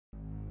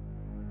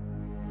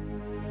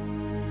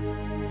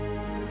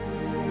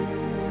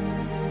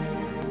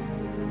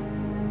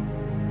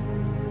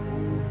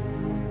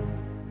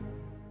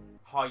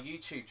Hi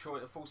YouTube, Troy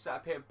at the Full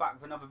Setup here, back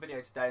with another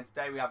video today, and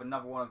today we have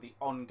another one of the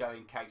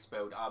ongoing case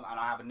build, and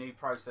I have a new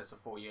processor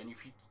for you. And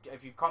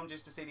if you've come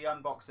just to see the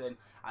unboxing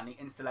and the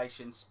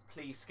installations,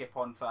 please skip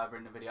on further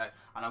in the video,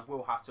 and I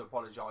will have to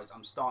apologise.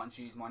 I'm starting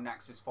to use my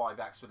Nexus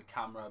 5X with a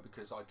camera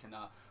because I can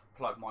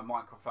plug my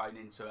microphone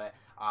into it,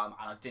 and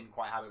I didn't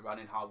quite have it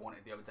running how I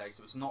wanted the other day,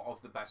 so it's not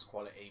of the best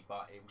quality,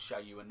 but it will show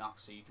you enough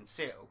so you can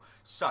see it all.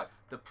 So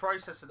the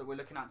processor that we're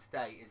looking at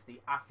today is the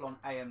Athlon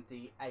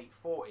AMD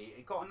 840.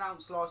 It got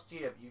announced last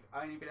year, but you've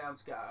only been able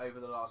to get it over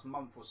the last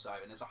month or so,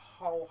 and there's a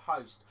whole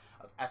host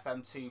of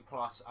FM2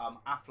 plus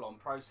Athlon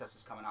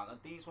processors coming out. Now,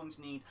 these ones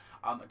need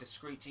a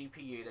discrete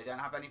GPU. They don't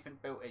have anything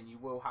built in. You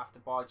will have to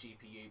buy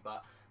GPU,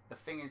 but the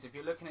thing is, if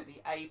you're looking at the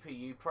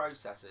APU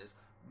processors,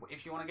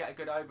 if you want to get a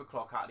good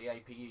overclock out of the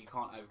APU, you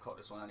can't overclock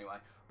this one anyway,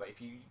 but if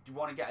you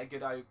want to get a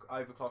good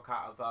overclock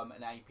out of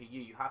an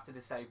APU, you have to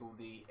disable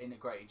the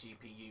integrated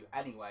GPU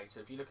anyway. So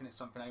if you're looking at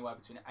something anywhere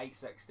between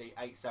 860,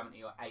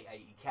 870 or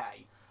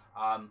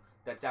 880k,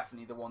 they're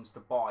definitely the ones to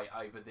buy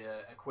over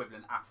the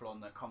equivalent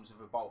Athlon that comes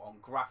with a bolt-on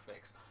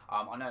graphics.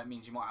 I know it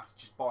means you might have to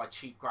just buy a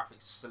cheap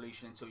graphics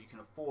solution until you can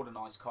afford a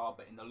nice card,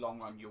 but in the long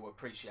run you'll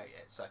appreciate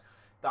it. So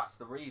that's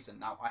the reason.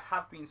 Now, I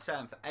have been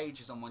saying for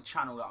ages on my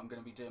channel that I'm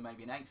going to be doing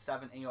maybe an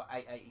 870 or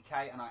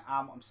 880k, and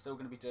I'm still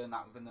going to be doing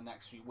that within the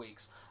next few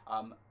weeks.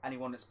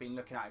 Anyone that's been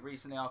looking at it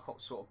recently, I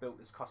sort of built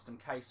this custom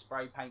case,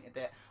 spray painted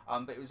it,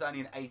 but it was only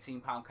an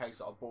 £18 case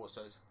that I bought,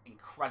 so it's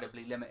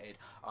incredibly limited.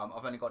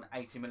 I've only got an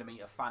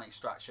 80mm fan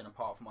extraction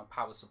apart from my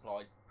power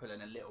supply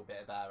pulling a little bit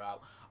of air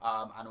out,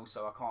 and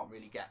also I can't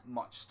really get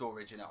much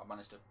storage in it. I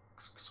managed to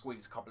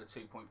squeeze a couple of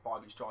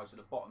 2.5-inch drives at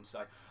the bottom,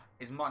 so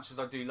as much as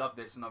I do love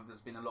this, and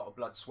there's been a lot of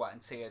blood, sweat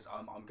and tears,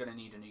 I'm going to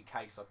need a new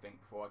case, I think,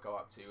 before I go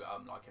up to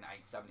like an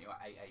 870 or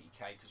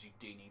 880k, because you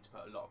do need to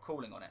put a lot of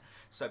cooling on it.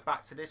 So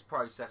back to this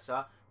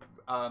processor,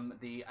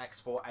 the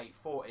X4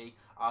 840,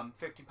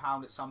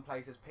 £50 at some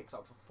places, picks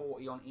up for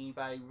 40 on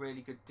eBay, really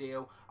good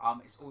deal.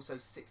 It's also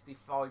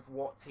 65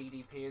 watt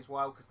TDP as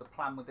well, because the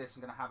plan with this,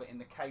 I'm going to have it in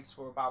the case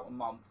for about a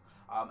month.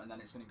 And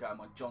then it's going to go in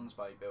my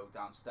Johnsbow build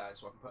downstairs,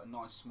 so I can put a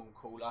nice small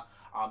cooler.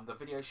 The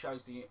video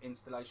shows the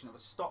installation of a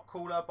stock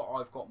cooler, but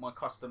I've got my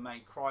custom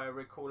made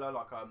Cryorig cooler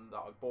that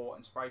I bought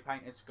and spray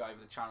painted, to go over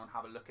the channel and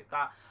have a look at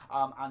that.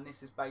 And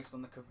this is based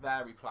on the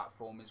Cryorig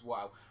platform as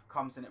well.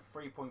 Comes in at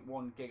 3.1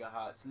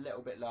 gigahertz, a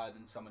little bit lower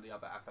than some of the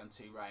other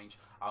FM2 range,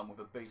 with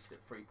a boost at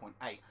 3.8.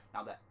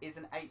 Now there is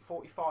an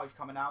 845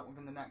 coming out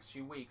within the next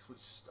few weeks,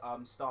 which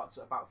starts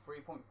at about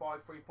 3.5,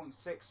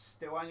 3.6,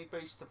 still only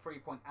boosts to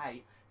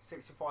 3.8,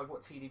 65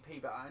 watt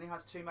TDP, but it only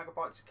has 2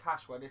 megabytes of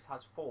cache where this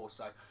has 4,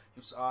 so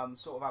you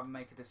sort of have to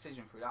make a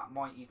decision through that,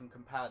 might even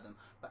compare them.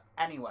 But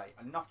anyway,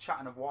 enough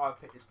chatting of why I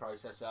picked this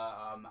processor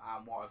and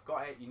why I've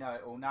got it. You know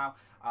it all now.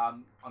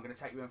 I'm going to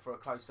take you in for a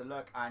closer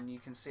look, and you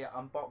can see it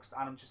unboxed,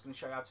 and I'm just going to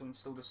show you how to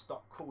install the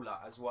stock cooler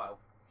as well.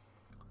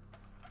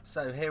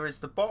 So here is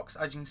the box.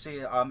 As you can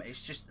see,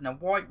 it's just in a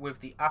white with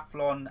the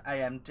Athlon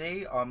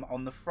AMD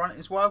on the front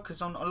as well,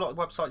 because on a lot of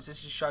websites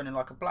this is shown in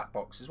like a black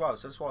box as well,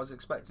 so that's what I was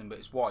expecting, but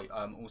it's white,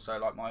 also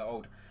like my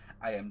old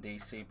AMD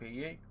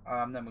CPU.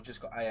 Then we've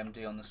just got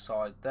AMD on the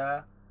side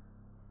there,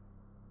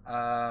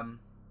 and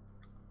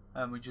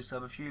we just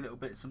have a few little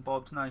bits and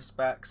bobs, no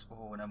specs.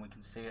 Oh, and then we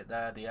can see it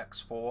there, the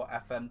X4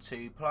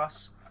 FM2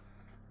 plus.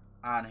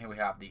 And here we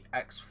have the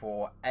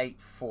X4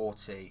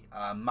 840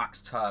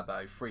 max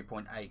turbo,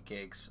 3.8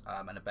 gigs,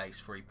 and a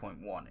base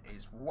 3.1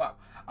 as well.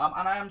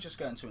 And I am just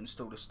going to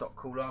install the stock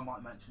cooler. I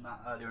might mention that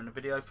earlier in the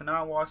video for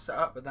now while I set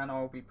up, but then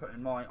I'll be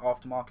putting my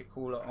aftermarket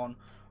cooler on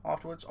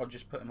afterwards. I'll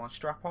just put my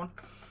strap on,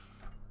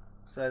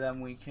 so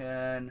then we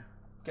can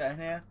get in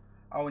here.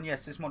 Oh, and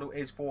yes, this model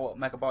is 4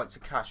 megabytes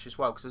of cache as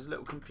well, because there's a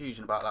little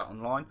confusion about that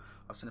online.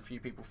 I've seen a few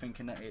people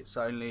thinking that it's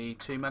only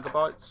 2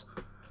 megabytes.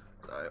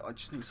 So I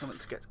just need something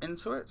to get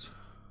into it.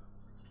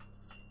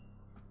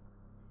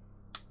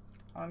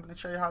 I'm going to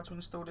show you how to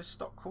install this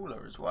stock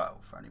cooler as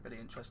well, for anybody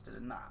interested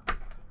in that.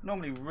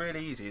 Normally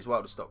really easy as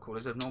well, the stock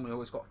coolers. They've normally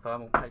always got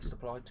thermal paste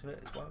applied to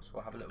it as well, so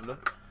we'll have a little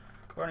look.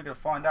 We're only going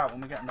to find out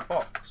when we get in the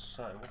box.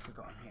 So what have we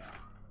got in here?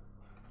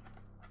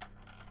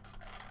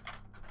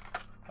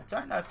 I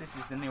don't know if this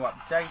is the new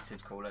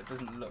updated cooler. It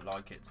doesn't look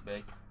like it to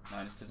be.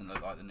 No, this doesn't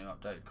look like the new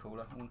updated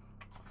cooler.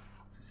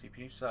 It's the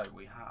CPU. So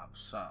we have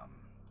some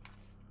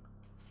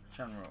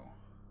general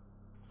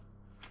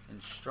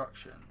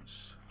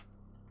instructions.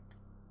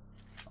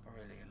 Not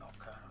really a lot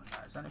going on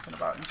there. Is there anything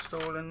about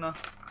installing the...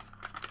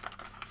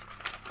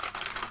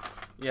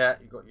 Yeah,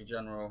 you've got your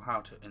general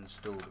how to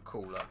install the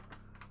cooler.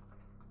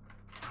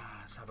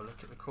 Let's have a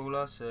look at the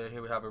cooler. So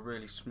here we have a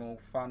really small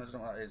fan,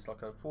 isn't it? It's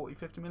like a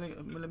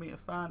 40-50mm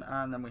fan,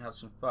 and then we have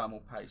some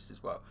thermal paste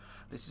as well.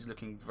 This is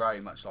looking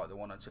very much like the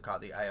one I took out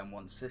the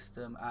AM1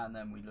 system, and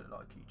then we look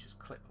like you just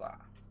clip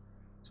that.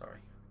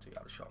 Sorry, to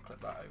get a shot,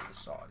 clip that over the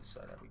side.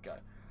 So there we go.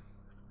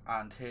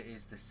 And here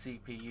is the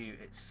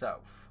CPU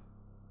itself.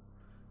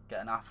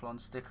 Get an Athlon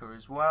sticker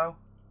as well.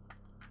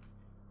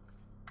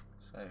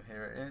 So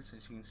here it is.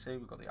 As you can see,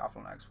 we've got the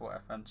Athlon X4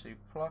 FM2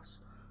 Plus.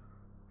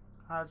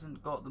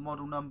 Hasn't got the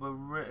model number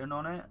written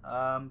on it,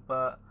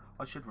 but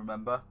I should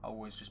remember. I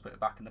always just put it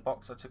back in the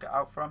box I took it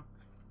out from.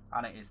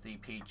 And it is the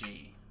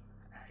PG.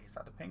 Is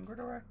that the pin grid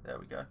array? There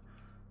we go.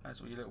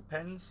 There's all your little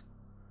pins.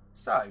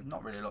 So,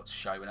 not really a lot to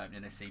show when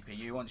opening this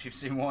CPU. Once you've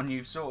seen one,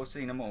 you've sort of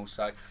seen them all.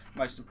 So, the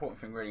most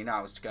important thing really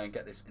now is to go and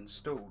get this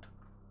installed.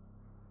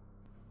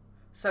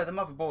 So, the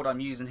motherboard I'm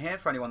using here,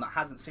 for anyone that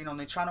hasn't seen on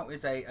the channel,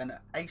 is an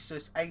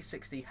Asus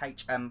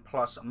A60HM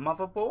Plus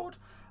motherboard.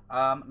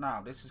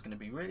 Now, this is going to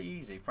be really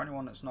easy. For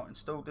anyone that's not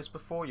installed this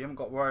before, you haven't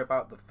got to worry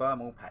about the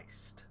thermal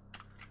paste.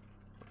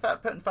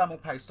 Putting thermal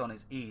paste on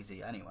is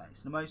easy anyway.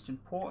 So, the most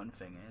important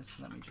thing is,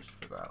 let me just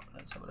figure out,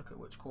 let's have a look at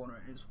which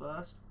corner it is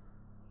first.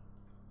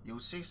 You'll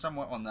see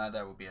somewhere on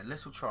there will be a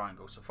little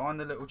triangle. So find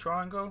the little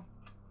triangle.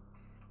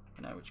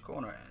 You know which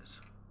corner it is.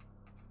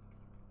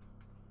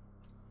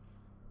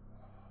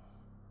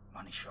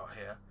 Money shot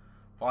here.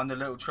 Find the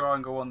little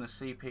triangle on the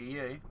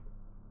CPU.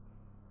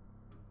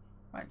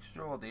 Make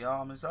sure the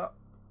arm is up.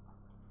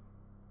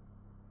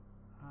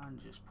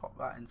 And just pop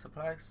that into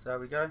place. There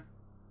we go.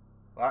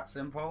 That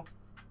simple.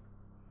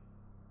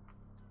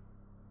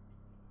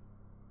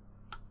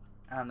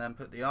 And then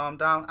put the arm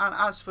down. And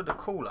as for the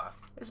cooler,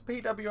 it's a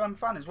PWM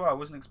fan as well. I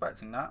wasn't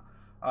expecting that.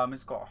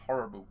 It's got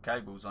horrible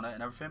cables on it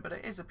and everything, but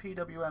it is a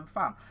PWM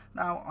fan.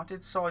 Now, I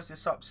did size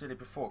this up silly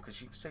before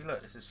because you can see,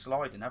 look, this is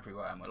sliding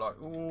everywhere, and we're like,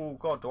 oh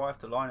god, do I have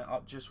to line it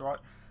up just right?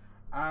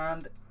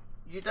 And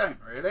you don't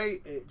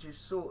really. It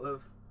just sort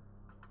of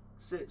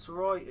sits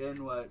right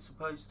in where it's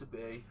supposed to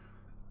be.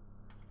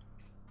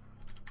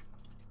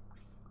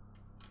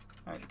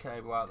 Take the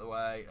cable out of the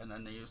way, and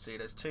then you'll see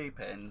there's two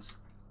pins.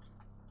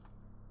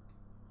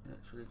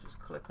 Literally just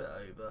clip it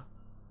over.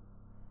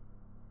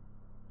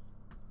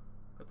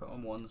 Clip it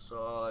on one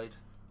side,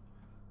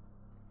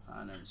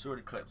 and then it's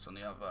already clipped on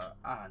the other,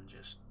 and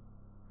just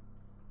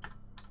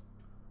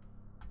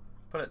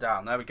put it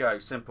down. There we go.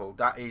 Simple,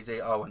 that easy.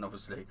 Oh, and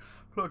obviously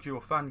plug your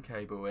fan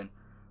cable in,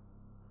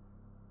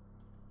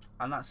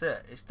 and that's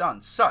it. It's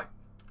done. So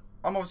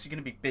I'm obviously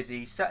going to be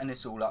busy setting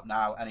this all up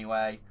now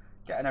anyway,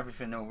 getting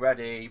everything all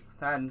ready.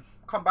 Then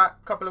come back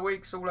a couple of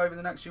weeks, all over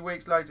the next few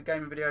weeks, loads of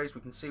gaming videos.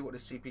 We can see what the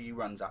CPU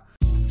runs at.